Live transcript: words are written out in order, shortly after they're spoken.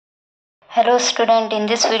Hello student, in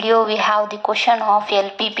this video we have the question of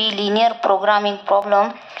LPP linear programming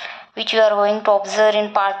problem which we are going to observe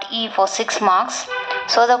in part E for 6 marks.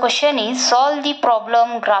 So the question is, solve the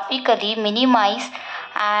problem graphically, minimize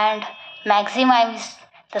and maximize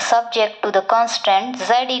the subject to the constant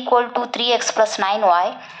z equal to 3x plus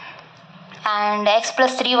 9y and x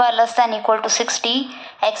plus 3y less than equal to 60,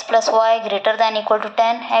 x plus y greater than equal to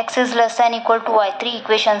 10, x is less than equal to y. Three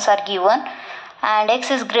equations are given and x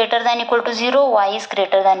is greater than equal to 0, y is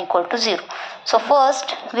greater than equal to 0. So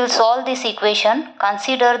first we'll solve this equation.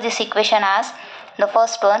 Consider this equation as the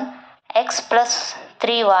first one, x plus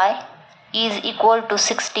 3y is equal to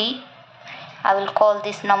 60. I will call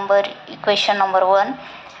this number equation number 1.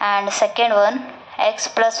 And second one, x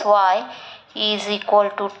plus y is equal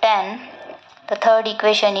to 10. The third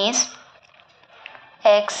equation is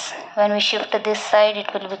x, when we shift this side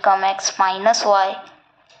it will become x minus y,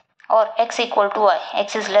 or x equal to y.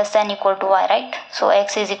 X is less than equal to y, right? So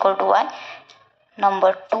x is equal to y,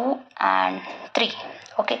 number 2 and 3.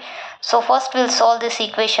 Okay, so first we'll solve this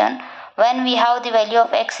equation. When we have the value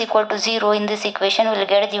of x equal to 0 in this equation, we'll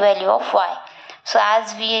get the value of y. So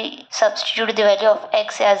as we substitute the value of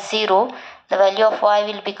x as 0, the value of y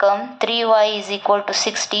will become 3y is equal to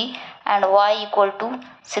 60 and y equal to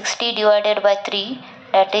 60 divided by 3,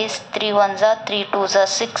 that is 3 ones are 3 twos are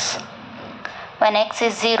 6. When x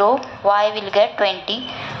is 0, y will get 20.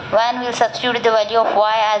 When we will substitute the value of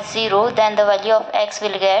y as 0, then the value of x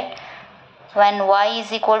will get, when y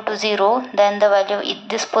is equal to 0, then the value in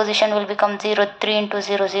this position will become 0, 3 into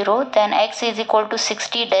 0, 0. Then x is equal to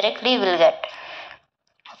 60 directly will get.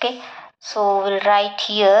 Okay, so we'll write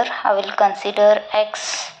here, I will consider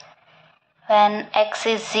x. When x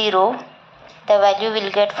is 0, the value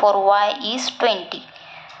we'll get for y is 20.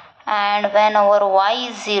 And when our y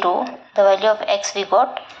is 0, the value of x we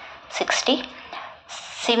got 60.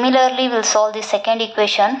 Similarly, we'll solve the second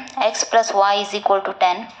equation, x plus y is equal to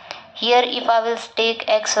 10. Here if I will take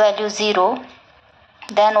x value 0,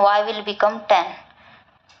 then y will become 10.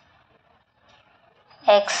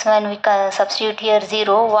 X, when we substitute here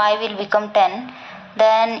 0, y will become 10.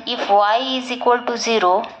 Then if y is equal to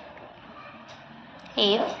 0,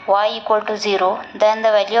 if y equal to 0, then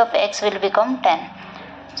the value of x will become 10.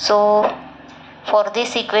 So for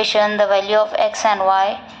this equation, the value of x and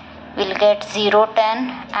y will get 0,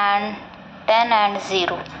 10 and 10 and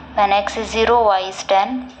 0. When x is 0, y is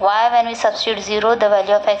 10. Y, when we substitute 0, the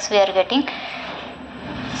value of x we are getting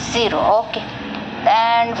 0. Okay.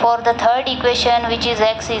 And for the third equation, which is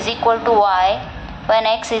x is equal to y, when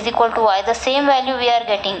x is equal to y, the same value we are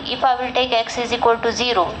getting. If I will take x is equal to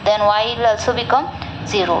 0, then y will also become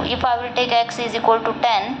 0. If I will take x is equal to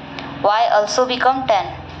 10, y also become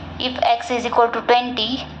 10. If x is equal to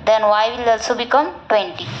 20, then y will also become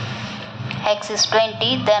 20. X is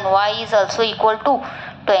 20, then y is also equal to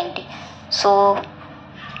 20. So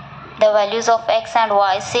the values of x and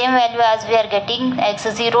y, same value as we are getting, x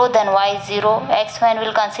is 0, then y is 0. X when we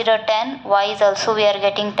will consider 10, y is also we are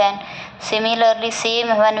getting 10. Similarly,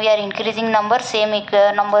 same when we are increasing number, same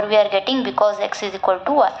number we are getting because x is equal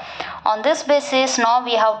to y. On this basis, now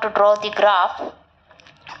we have to draw the graph.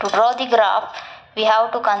 To draw the graph, we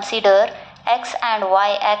have to consider x and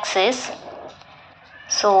y axis.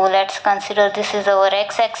 So let's consider this is our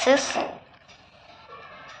x axis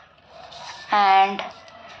and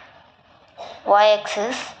y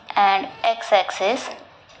axis and x axis.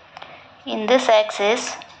 In this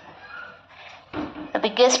axis, the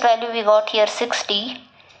biggest value we got here 60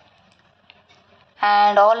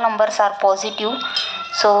 and all numbers are positive.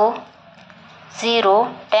 So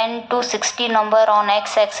 0, 10 to 60 number on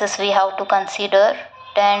x axis we have to consider,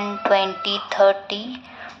 10, 20, 30,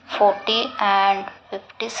 40 and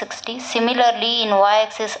 50, 60. Similarly, in y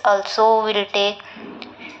axis also we will take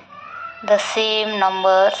the same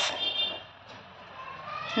numbers.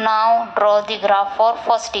 Now draw the graph for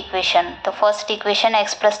first equation. The first equation,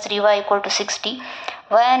 x plus 3y equal to 60.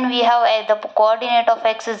 When we have the coordinate of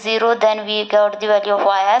x is 0, then we got the value of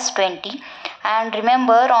y as 20. And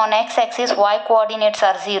remember, on x axis y coordinates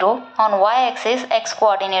are 0, on y axis x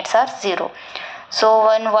coordinates are 0. So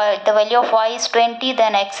when the value of y is 20,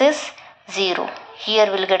 then x is 0. Here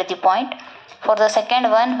we'll get the point. For the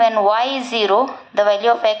second one, when y is 0, the value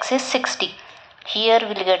of x is 60. Here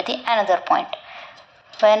we'll get the another point.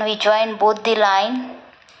 When we join both the line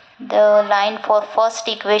for first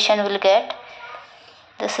equation will get,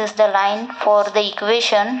 this is the line for the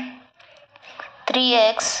equation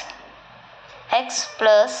 3x x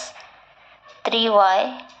plus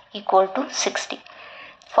 3y equal to 60.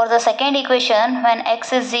 For the second equation, when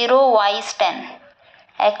x is 0, y is 10.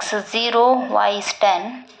 X is 0, y is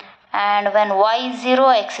 10. And when y is 0,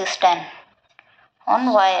 x is 10.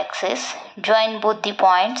 on y-axis. Join both the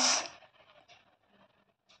points.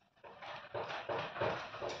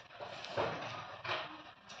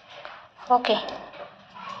 Okay,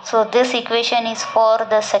 so this equation is for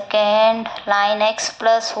the second line, x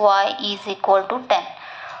plus y is equal to 10.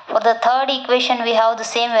 For the third equation we have the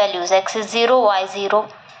same values, x is 0, y 0.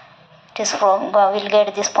 It is from, we'll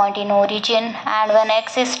get this point in origin, and when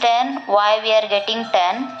x is 10, y we are getting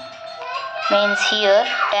 10, means here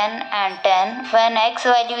 10 and 10. When x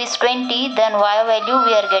value is 20, then y value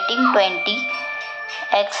we are getting 20.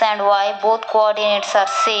 X and y both coordinates are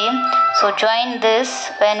same, so join this.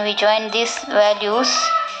 When we join these values,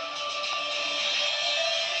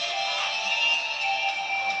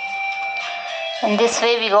 in this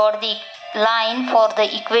way we got the line for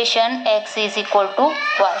the equation x is equal to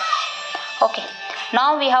y. Okay,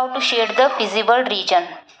 now we have to shade the feasible region.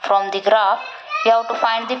 From the graph we have to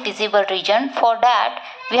find the feasible region. For that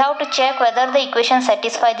we have to check whether the equation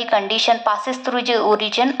satisfy the condition passes through the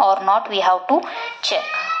origin or not. We have to check.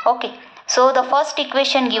 Okay, so the first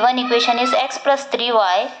equation, given equation is x plus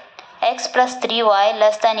 3y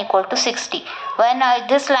less than equal to 60. When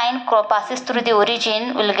this line passes through the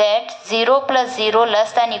origin, we'll get 0 plus 0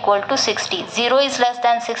 less than equal to 60. 0 is less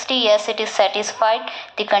than 60, yes, it is satisfied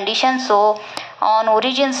the condition. So on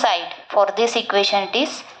origin side for this equation, it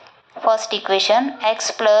is first equation, x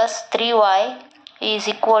plus 3y is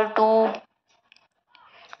equal to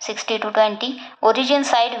 60 to 20. Origin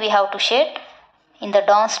side we have to shade. In the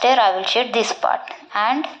downstairs I will shade this part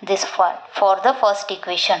and this part for the first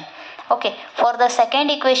equation. Okay, for the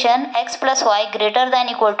second equation, x plus y greater than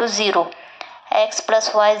equal to 0. X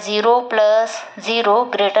plus y 0 plus 0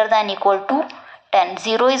 greater than equal to 10.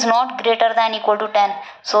 0 is not greater than equal to 10.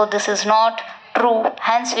 So this is not true.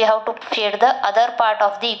 Hence we have to shade the other part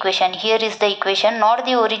of the equation. Here is the equation, not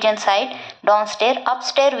the origin side. Downstairs,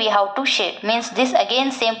 upstairs we have to shade. Means this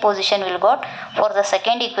again same position will got. For the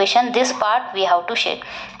second equation, this part we have to shade.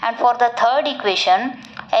 And for the third equation,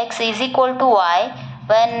 x is equal to y.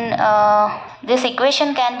 When this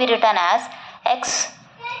equation can be written as x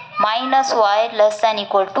minus y less than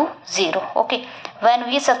equal to 0. Okay, when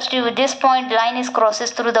we substitute this point, line is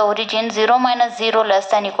crosses through the origin, 0 minus 0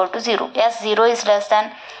 less than equal to 0. Yes, 0 is less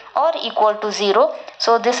than or equal to 0.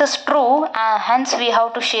 So this is true, hence we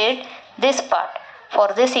have to shade this part. For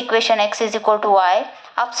this equation, x is equal to y,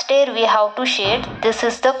 upstairs we have to shade. This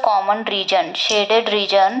is the common region, shaded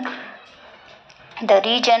region. The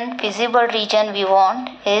region, feasible region we want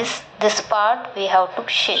is this part, we have to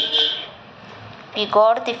shade. We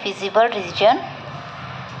got the feasible region,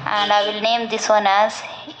 and I will name this one as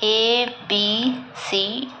A, B,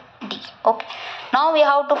 C, D. Okay, now we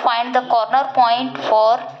have to find the corner point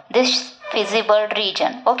for this feasible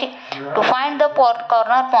region. Okay, to find the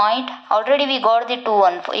corner point, already we got the two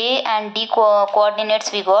one, A and D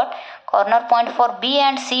coordinates we got. Corner point for B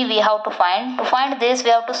and C we have to find. To find this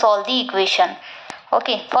we have to solve the equation.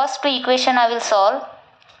 Okay, first two equation I will solve.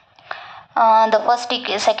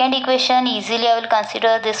 The second equation, easily I will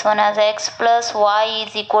consider this one as x plus y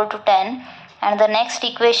is equal to 10, and the next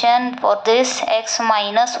equation for this, x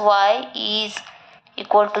minus y is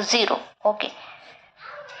equal to 0. Okay,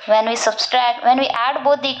 when we add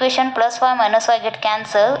both the equation, plus y minus y get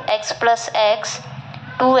cancelled. X plus x,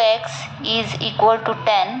 2x is equal to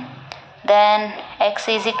 10, then x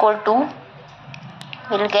is equal to,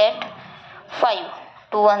 we'll get 5.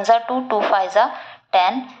 2 ones are 2, 2 5s are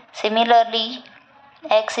 10. Similarly,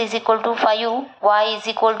 x is equal to 5, y is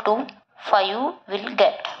equal to 5 will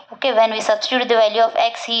get. Okay, when we substitute the value of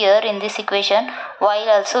x here in this equation, y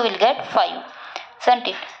also will get 5, isn't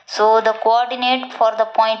it? So the coordinate for the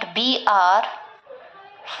point B are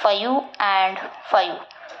 5 and 5.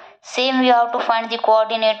 Same we have to find the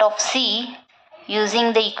coordinate of C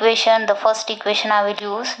using the equation, the first equation I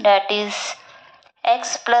will use, that is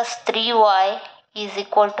x plus 3y is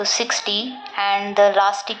equal to 60, and the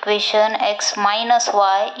last equation, x minus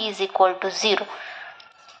y is equal to 0.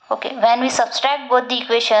 Okay, when we subtract both the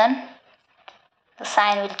equation, the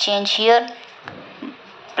sign will change here.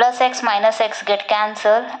 Plus x minus x get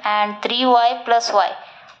cancelled, and 3y plus y,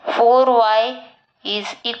 4y is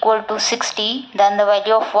equal to 60. Then the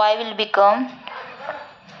value of y will become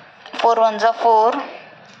 4 ones are 4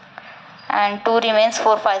 and 2 remains,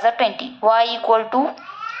 4 5s are 20. Y equal to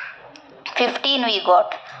 15 we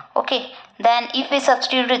got. Okay, then if we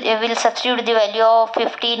will substitute the value of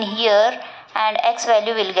 15 here, and x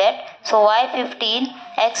value will get, so y 15,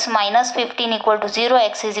 x minus 15 equal to 0,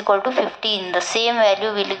 x is equal to 15, the same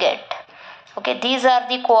value will get. Okay, these are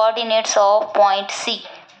the coordinates of point C.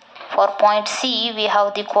 For point C we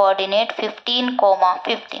have the coordinate 15,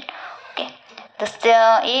 15. Okay, this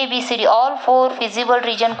A, B, C, D, all 4 feasible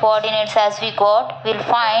region coordinates as we got,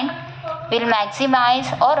 will maximize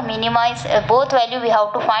or minimize both value we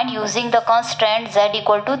have to find using the constraint z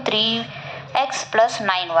equal to 3x plus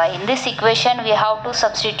 9y. In this equation we have to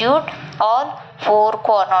substitute all 4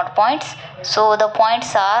 coordinate points. So the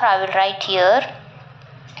points are, I will write here,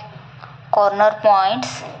 corner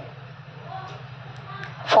points.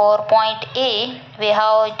 For point A we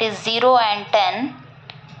have it is 0 and 10.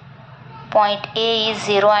 Point A is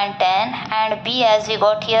 0 and 10, and B, as we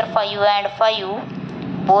got here 5 and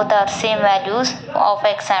 5, both are same values of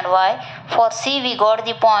x and y. For C we got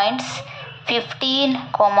the points 15,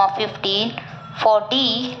 15. For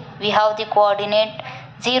D we have the coordinate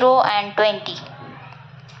 0 and 20.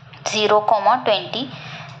 0, 20.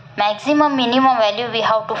 Maximum minimum value we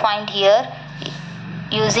have to find here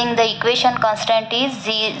using the equation constraint is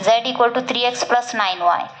z equal to 3x plus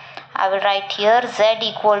 9y. I will write here z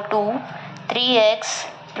equal to 3x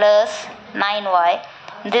plus 9y.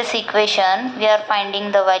 This equation we are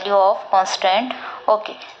finding the value of constant.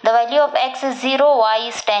 Okay, the value of x is 0, y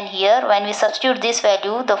is 10 here. When we substitute this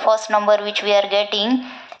value, the first number which we are getting,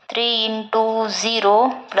 3 into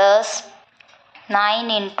 0 plus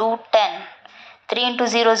 9 into 10. 3 into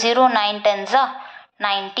 0, 0, 9 tens are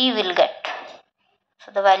 90 will get.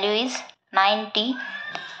 So the value is 90.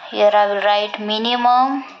 Here I will write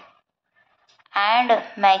minimum and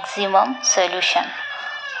maximum solution.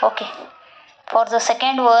 Okay. For the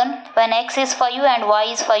second one, when x is 5 and y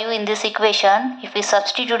is 5 in this equation, if we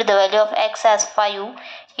substitute the value of x as 5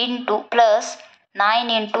 into plus 9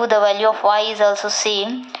 into the value of y is also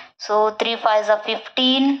same. So 3 5s are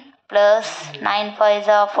 15 plus 9 5s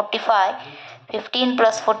are 45. 15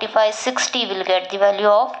 plus 45 60 will get the value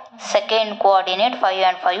of second coordinate 5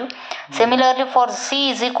 and 5. Similarly for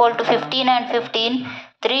C is equal to 15 and 15.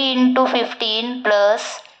 3 into 15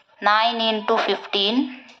 plus 9 into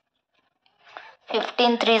 15.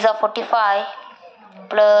 15 3s are 45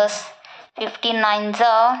 plus 15 9s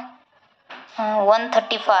are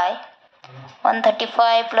 135.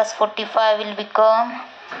 135 plus 45 will become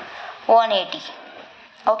 180.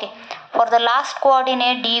 Okay. For the last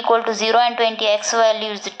coordinate D equal to 0 and 20, x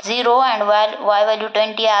value is 0 and y value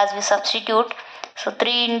 20 as we substitute. So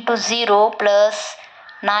 3 into 0 plus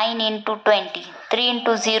 9 into 20. 3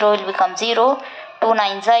 into 0 will become 0. 2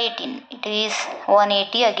 9s are 18. It is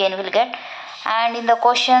 180 again will get. And in the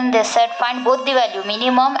question they said find both the value,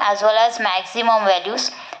 minimum as well as maximum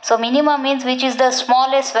values. So minimum means which is the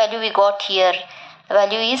smallest value we got here. The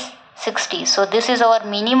value is 60. So this is our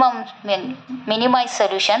minimized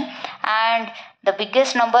solution, and the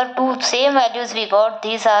biggest number, 2 same values we got,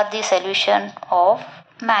 these are the solution of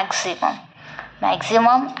maximum.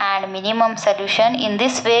 Maximum and minimum solution. In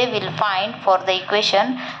this way we will find for the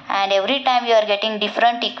equation, and every time we are getting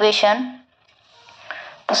different equation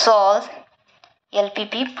to solve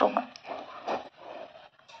LPP program.